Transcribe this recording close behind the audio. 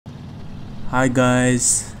Hi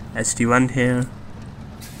guys, ST1 here.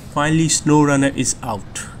 Finally Snowrunner is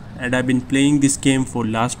out and I've been playing this game for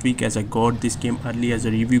last week as I got this game early as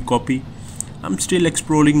a review copy. I'm still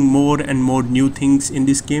exploring more and more new things in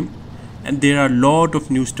this game and there are a lot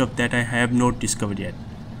of new stuff that I have not discovered yet.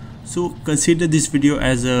 So consider this video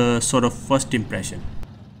as a sort of first impression.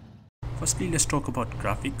 Firstly, let's talk about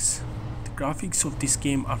graphics. The graphics of this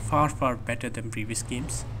game are far better than previous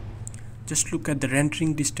games. Just look at the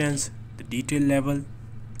rendering distance, the detail level.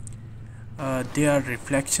 There are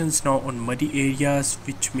reflections now on muddy areas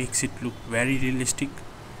which makes it look very realistic,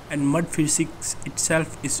 and mud physics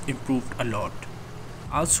itself is improved a lot.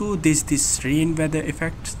 Also there's this rain weather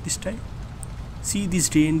effect this time. See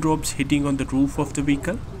these raindrops hitting on the roof of the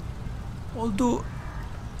vehicle? Although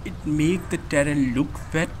it makes the terrain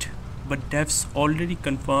look wet, but devs already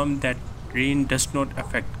confirmed that rain does not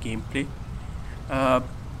affect gameplay.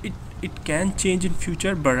 It can change in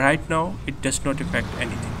future, but right now it does not affect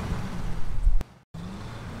anything.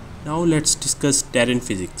 Now let's discuss terrain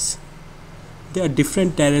physics. There are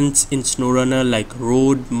different terrains in Snowrunner like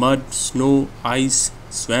road, mud, snow, ice,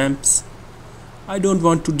 swamps. I don't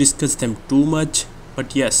want to discuss them too much,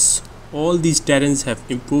 but yes, all these terrains have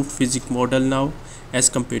improved physics model now as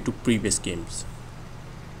compared to previous games.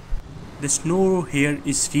 The snow here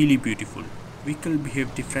is really beautiful. Vehicles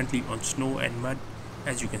behave differently on snow and mud,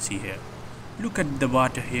 as you can see here. Look at the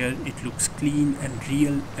water here, it looks clean and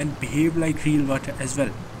real and behave like real water as well.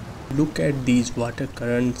 Look at these water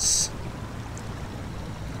currents.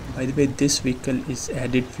 By the way, this vehicle is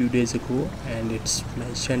added few days ago and it's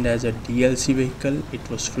mentioned as a DLC vehicle. It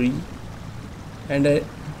was free and I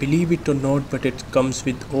believe it or not, but it comes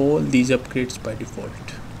with all these upgrades by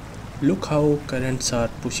default. Look how currents are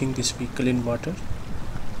pushing this vehicle in water,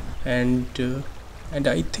 and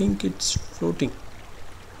I think it's floating.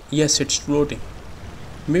 Yes, it's floating.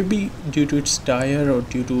 Maybe due to its tire or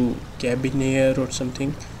due to cabin air or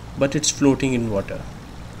something, but it's floating in water.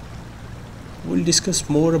 We'll discuss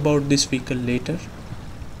more about this vehicle later.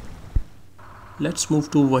 Let's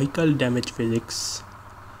move to vehicle damage physics.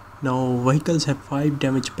 Now vehicles have 5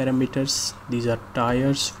 damage parameters. These are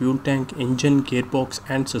tires, fuel tank, engine, gearbox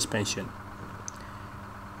and suspension.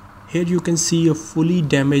 Here you can see a fully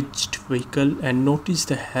damaged vehicle and notice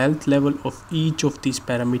the health level of each of these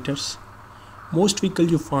parameters. Most vehicles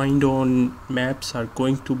you find on maps are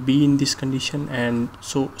going to be in this condition, and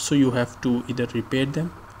so you have to either repair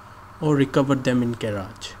them or recover them in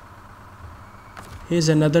garage. Here's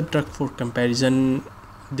another truck for comparison.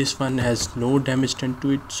 This one has no damage done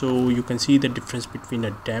to it, so you can see the difference between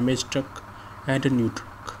a damaged truck and a new truck.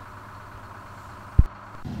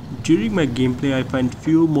 During my gameplay I find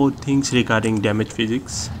few more things regarding damage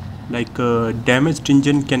physics, like a damaged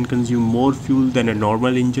engine can consume more fuel than a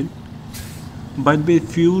normal engine. By the way,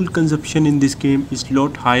 fuel consumption in this game is a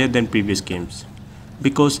lot higher than previous games,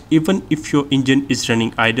 because even if your engine is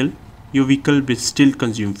running idle, your vehicle will still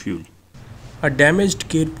consume fuel. A damaged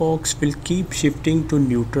gearbox will keep shifting to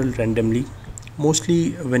neutral randomly,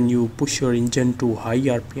 mostly when you push your engine to high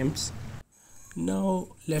RPMs. Now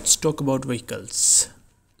let's talk about vehicles.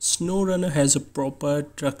 Snowrunner has a proper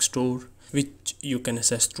truck store which you can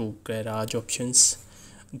access through garage options.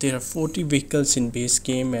 There are 40 vehicles in base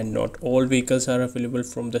game and not all vehicles are available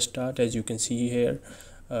from the start, as you can see here.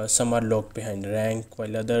 Some are locked behind rank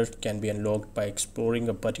while others can be unlocked by exploring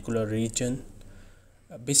a particular region.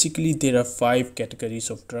 Basically there are 5 categories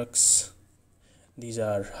of trucks. These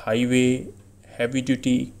are highway, heavy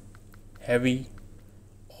duty, heavy,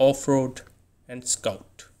 off-road and scout.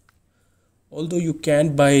 Although you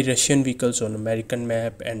can buy Russian vehicles on American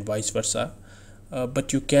map and vice versa,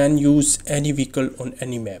 but you can use any vehicle on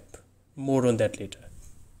any map. More on that later.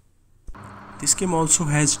 This game also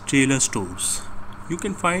has trailer stores. You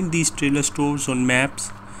can find these trailer stores on maps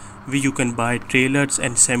where you can buy trailers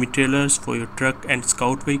and semi-trailers for your truck and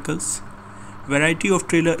scout vehicles. Variety of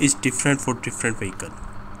trailer is different for different vehicle.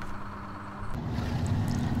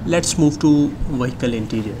 Let's move to vehicle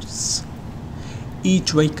interiors.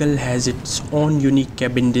 Each vehicle has its own unique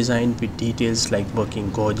cabin design with details like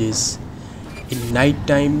working gauges. In night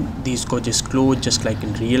time, these gauges glow just like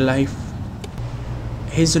in real life.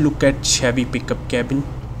 Here's a look at Chevy pickup cabin.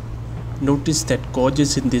 Notice that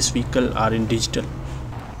gauges in this vehicle are in digital.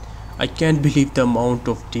 I can't believe the amount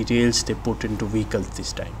of details they put into vehicles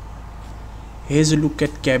this time. Here's a look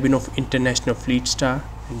at cabin of International Fleet Star,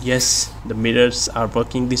 and yes, the mirrors are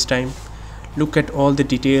working this time. Look at all the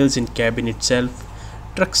details in cabin itself.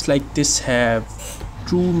 Trucks like this have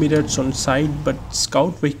true mirrors on side, but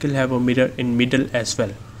scout vehicle have a mirror in middle as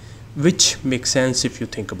well, which makes sense if you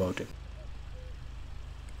think about it.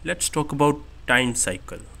 Let's talk about time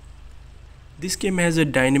cycle. This game has a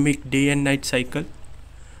dynamic day and night cycle,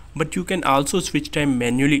 but you can also switch time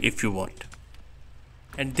manually if you want.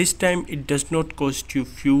 And this time it does not cost you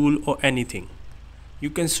fuel or anything.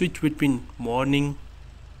 You can switch between morning,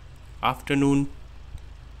 afternoon,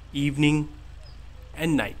 evening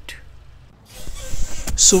and night.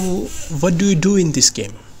 So what do you do in this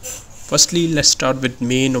game? Firstly, let's start with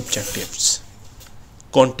main objectives.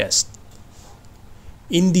 Contest.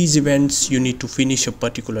 In these events, you need to finish a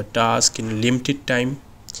particular task in a limited time,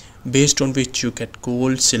 based on which you get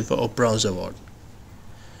gold, silver or bronze award.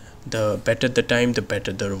 The better the time, the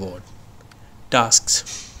better the reward.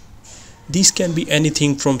 Tasks. These can be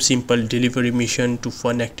anything from simple delivery mission to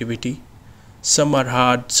fun activity. Some are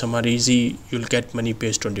hard, some are easy. You'll get money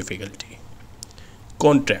based on difficulty.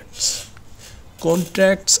 Contracts.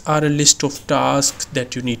 Contracts are a list of tasks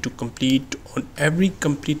that you need to complete. On every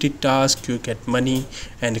completed task you get money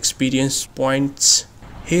and experience points.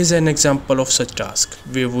 Here's an example of such task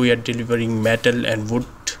where we are delivering metal and wood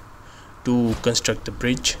to construct the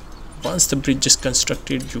bridge. Once the bridge is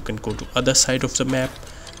constructed, you can go to other side of the map.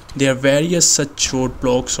 There are various such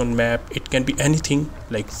roadblocks on map. It can be anything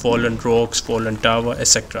like fallen rocks, fallen tower,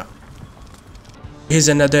 etc. Here's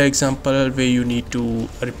another example where you need to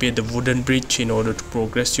repair the wooden bridge in order to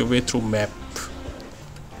progress your way through map.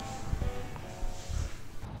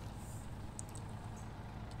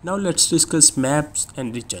 Now let's discuss maps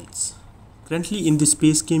and regions. Currently in this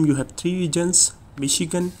space game you have 3 regions: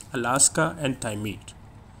 Michigan, Alaska and Timor.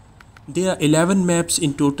 There are 11 maps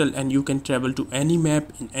in total and you can travel to any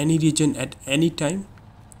map in any region at any time.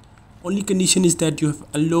 Only condition is that you have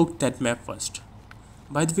unlocked that map first.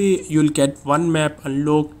 By the way, you'll get one map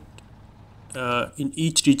unlocked in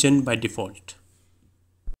each region by default.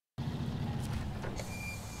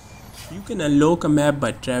 You can unlock a map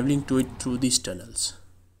by traveling to it through these tunnels.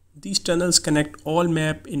 These tunnels connect all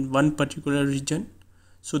map in one particular region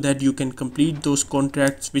so that you can complete those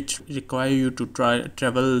contracts which require you to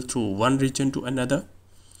travel through one region to another.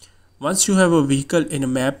 Once you have a vehicle in a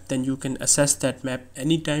map, then you can access that map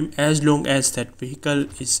anytime as long as that vehicle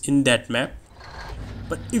is in that map.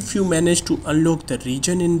 But if you manage to unlock the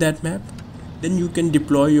region in that map, then you can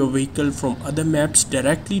deploy your vehicle from other maps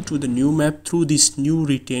directly to the new map through this new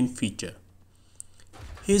retain feature.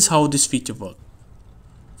 Here's how this feature works.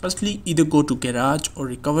 Firstly, either go to garage or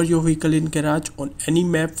recover your vehicle in garage on any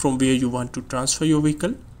map from where you want to transfer your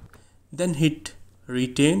vehicle. Then hit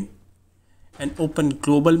retain and open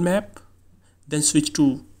global map. Then switch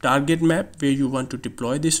to target map where you want to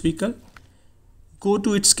deploy this vehicle. Go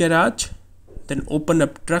to its garage. Then open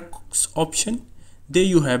up trucks option. There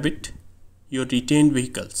you have it, your retained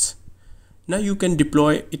vehicles. Now you can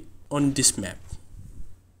deploy it on this map.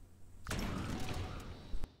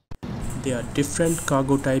 There are different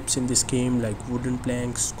cargo types in this game like wooden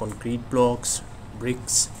planks, concrete blocks,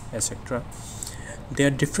 bricks, etc. There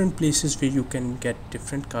are different places where you can get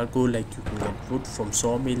different cargo, like you can get wood from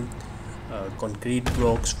sawmill, concrete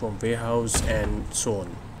blocks from warehouse and so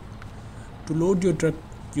on. To load your truck,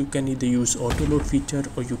 you can either use auto load feature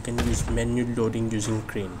or you can use manual loading using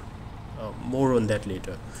crane. More on that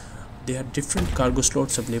later. There are different cargo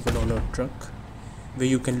slots available on a truck where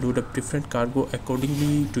you can load up different cargo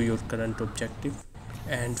accordingly to your current objective.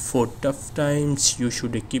 And for tough times, you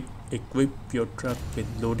should equip your truck with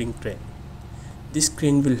loading crane. This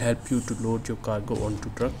crane will help you to load your cargo onto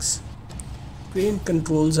trucks. Crane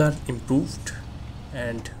controls are improved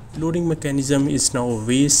and loading mechanism is now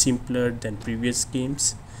way simpler than previous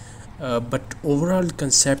games, but overall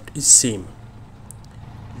concept is same.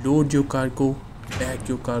 Load your cargo, pack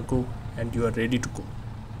your cargo and you are ready to go.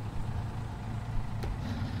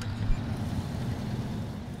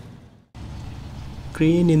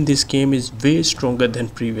 Crane in this game is way stronger than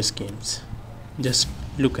previous games. Just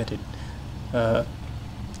look at it.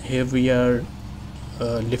 Here we are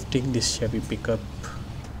lifting this Chevy pickup.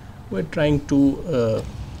 We're trying to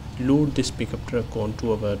load this pickup truck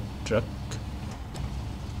onto our truck,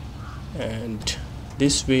 and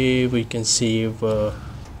this way we can save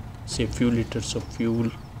few liters of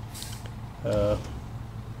fuel.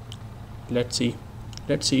 Let's see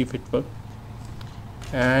if it worked,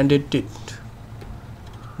 and it did.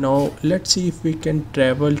 Now let's see if we can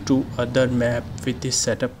travel to other map with this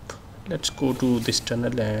setup. Let's go to this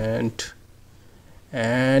tunnel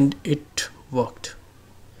and it worked.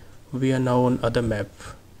 We are now on other map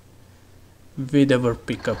with our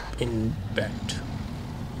pickup in back.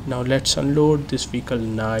 Now let's unload this vehicle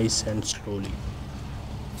nice and slowly.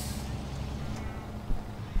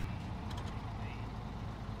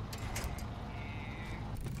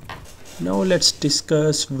 Now let's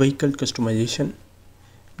discuss vehicle customization.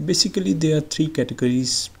 Basically, there are three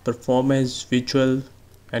categories: performance, visual,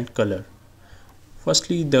 and color.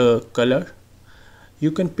 Firstly, the color.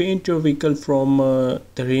 You can paint your vehicle from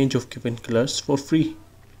the range of given colors for free.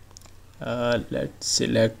 Let's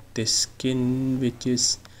select this skin, which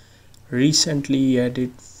is recently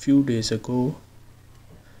added few days ago.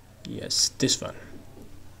 Yes, this one.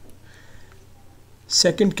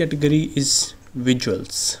 Second category is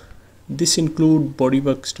visuals. This include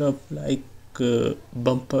bodywork stuff like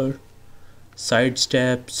bumper, side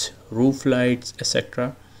steps, roof lights,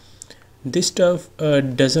 etc. This stuff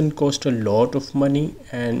doesn't cost a lot of money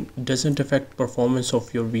and doesn't affect performance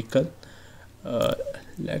of your vehicle. uh,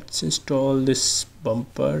 let's install this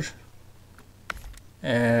bumper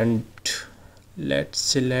and let's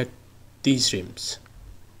select these rims.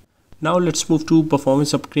 Now let's move to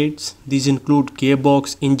performance upgrades. These include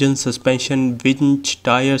gearbox, engine, suspension, winch,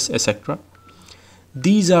 tires, etc.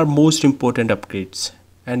 These are most important upgrades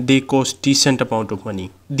and they cost decent amount of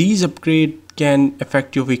money. These upgrades can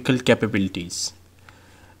affect your vehicle capabilities.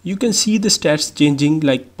 You can see the stats changing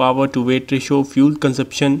like power to weight ratio, fuel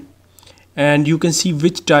consumption, and you can see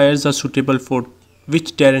which tires are suitable for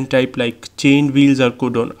which terrain type, like chain wheels are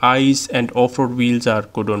good on ice and off-road wheels are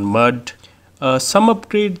good on mud. Some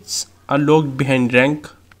upgrades are locked behind rank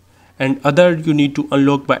and other you need to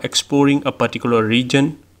unlock by exploring a particular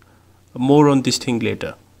region. More on this thing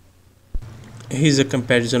later. Here's a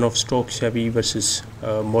comparison of stock Chevy versus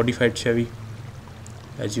modified Chevy.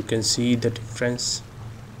 As you can see the difference.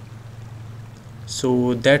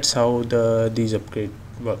 So that's how these upgrade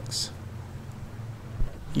works.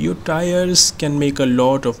 Your tires can make a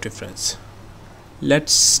lot of difference.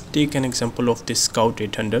 Let's take an example of this Scout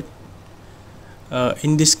 800.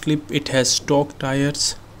 In this clip it has stock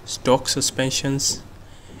tires, stock suspensions,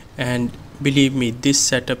 and believe me, this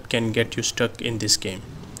setup can get you stuck in this game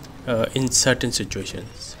in certain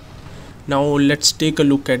situations. Now let's take a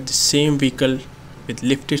look at the same vehicle with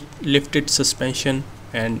lifted suspension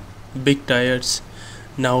and big tires.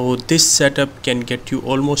 Now this setup can get you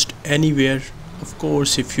almost anywhere, of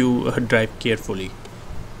course, if you drive carefully.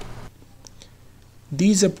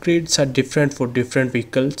 These upgrades are different for different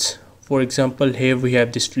vehicles. For example, here we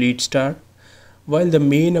have this Fleet Star. While the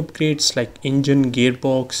main upgrades like engine,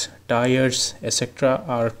 gearbox, tires, etc.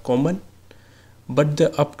 are common, but the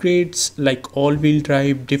upgrades like all-wheel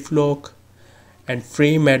drive, diff lock, and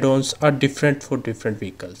frame add-ons are different for different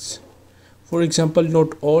vehicles. For example,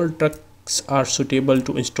 not all trucks are suitable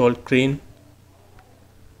to install crane,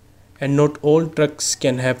 and not all trucks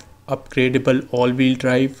can have upgradable all-wheel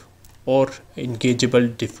drive or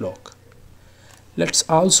engageable diff lock. Let's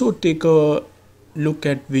also take a look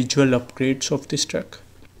at visual upgrades of this truck.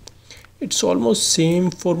 It's almost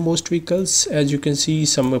same for most vehicles. As you can see,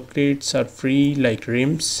 some upgrades are free like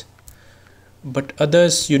rims, but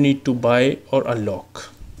others you need to buy or unlock.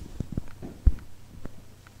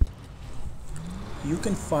 You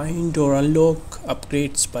can find or unlock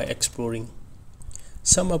upgrades by exploring.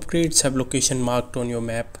 Some upgrades have location marked on your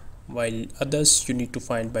map, while others you need to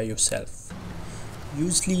find by yourself.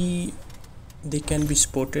 Usually they can be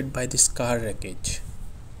spotted by this car wreckage.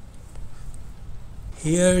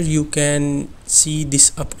 Here you can see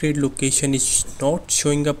this upgrade location is not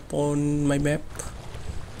showing up on my map,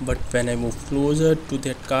 but when I move closer to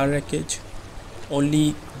that car wreckage,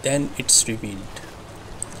 only then it's revealed.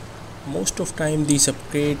 Most of time these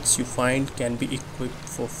upgrades you find can be equipped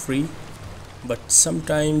for free, but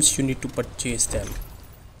sometimes you need to purchase them.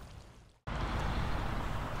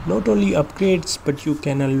 Not only upgrades, but you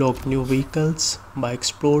can unlock new vehicles by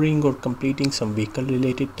exploring or completing some vehicle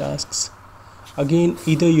related tasks. Again,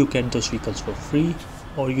 either you get those vehicles for free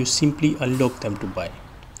or you simply unlock them to buy.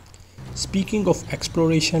 Speaking of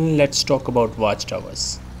exploration, let's talk about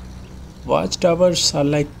watchtowers. Watchtowers are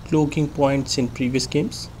like cloaking points in previous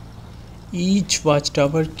games. Each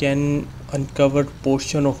watchtower can uncover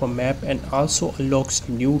portion of a map and also unlocks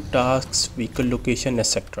new tasks, vehicle location,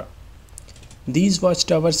 etc. These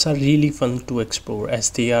watchtowers are really fun to explore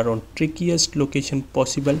as they are on trickiest location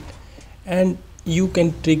possible, and you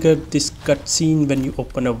can trigger this cutscene when you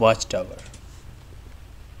open a watchtower.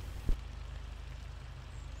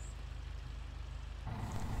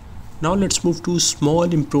 Now let's move to small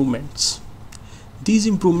improvements. These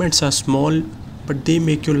improvements are small, but they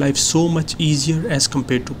make your life so much easier as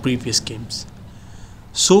compared to previous games.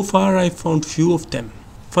 So far I found few of them.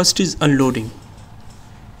 First is unloading.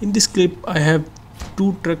 In this clip I have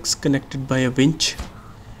two trucks connected by a winch,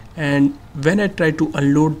 and when I try to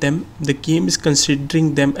unload them, the game is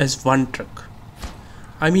considering them as one truck.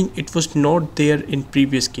 I mean, it was not there in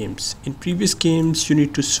previous games. In previous games you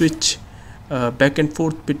need to switch back and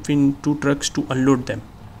forth between two trucks to unload them,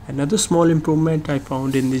 Another small improvement I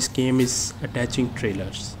found in this game is attaching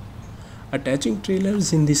trailers. Attaching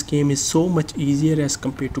trailers in this game is so much easier as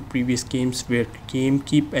compared to previous games where game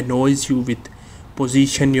keep annoys you with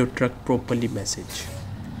position your truck properly message.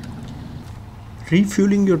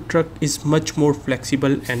 Refueling your truck is much more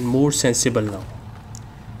flexible and more sensible now.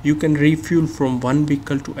 You can refuel from one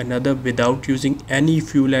vehicle to another without using any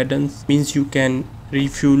fuel add-ons. Means you can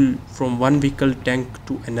refuel from one vehicle tank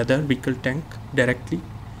to another vehicle tank directly.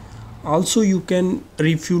 Also you can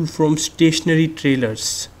refuel from stationary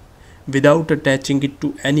trailers without attaching it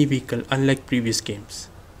to any vehicle, unlike previous games.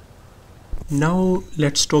 Now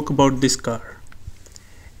let's talk about this car.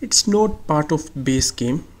 It's not part of base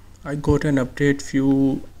game. I got an update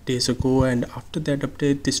few days ago, and after that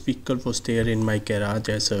update this vehicle was there in my garage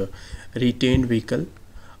as a retained vehicle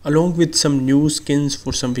along with some new skins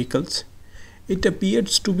for some vehicles. It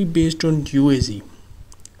appears to be based on UAZ.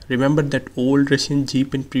 Remember that old Russian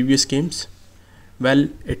Jeep in previous games? Well,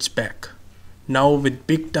 it's back. Now with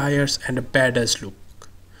big tires and a badass look.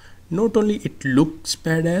 Not only it looks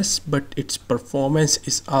badass, but its performance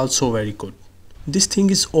is also very good. This thing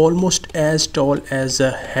is almost as tall as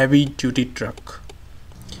a heavy duty truck.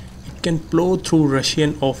 It can plow through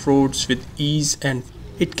Russian off-roads with ease, and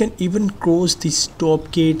it can even cross the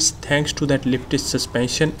stop gates thanks to that lifted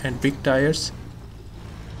suspension and big tires.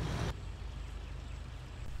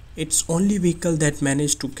 It's only vehicle that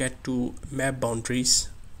managed to get to map boundaries,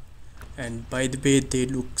 and by the way they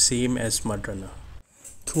look same as Mudrunner.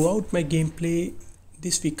 Throughout my gameplay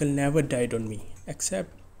this vehicle never died on me except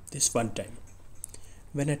this one time.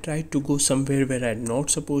 When I tried to go somewhere where I'm not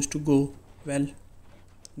supposed to go, well,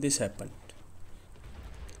 this happened.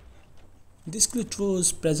 This glitch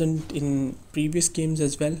was present in previous games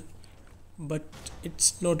as well, but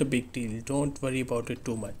it's not a big deal, don't worry about it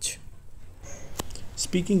too much.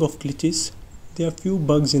 Speaking of glitches, there are few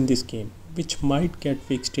bugs in this game which might get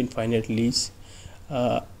fixed in final release,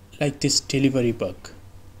 like this delivery bug,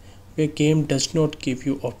 where game does not give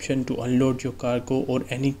you option to unload your cargo or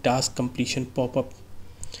any task completion pop-up.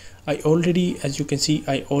 As you can see,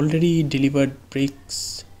 I already delivered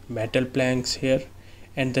bricks, metal planks here,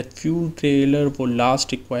 and that fuel trailer for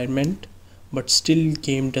last requirement, but still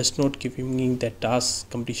game does not give me that task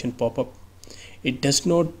completion pop-up. It does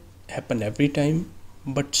not happen every time,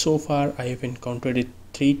 but so far I have encountered it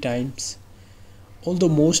 3 times. Although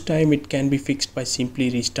most time it can be fixed by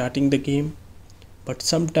simply restarting the game, but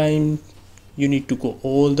sometimes you need to go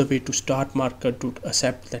all the way to start marker to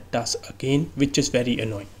accept that task again, which is very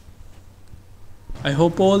annoying. I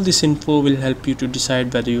hope all this info will help you to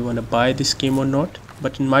decide whether you want to buy this game or not,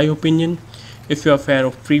 but in my opinion, if you are a fan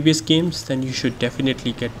of previous games, then you should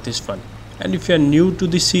definitely get this one. And if you are new to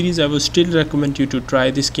this series, I would still recommend you to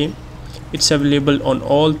try this game. It's available on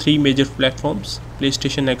all 3 major platforms,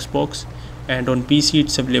 PlayStation, Xbox, and on PC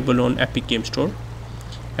it's available on Epic Game Store.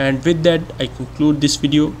 And with that I conclude this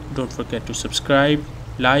video. Don't forget to subscribe,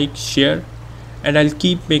 like, share, and I'll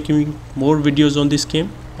keep making more videos on this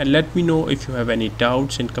game, and let me know if you have any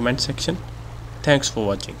doubts in comment section. Thanks for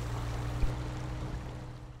watching.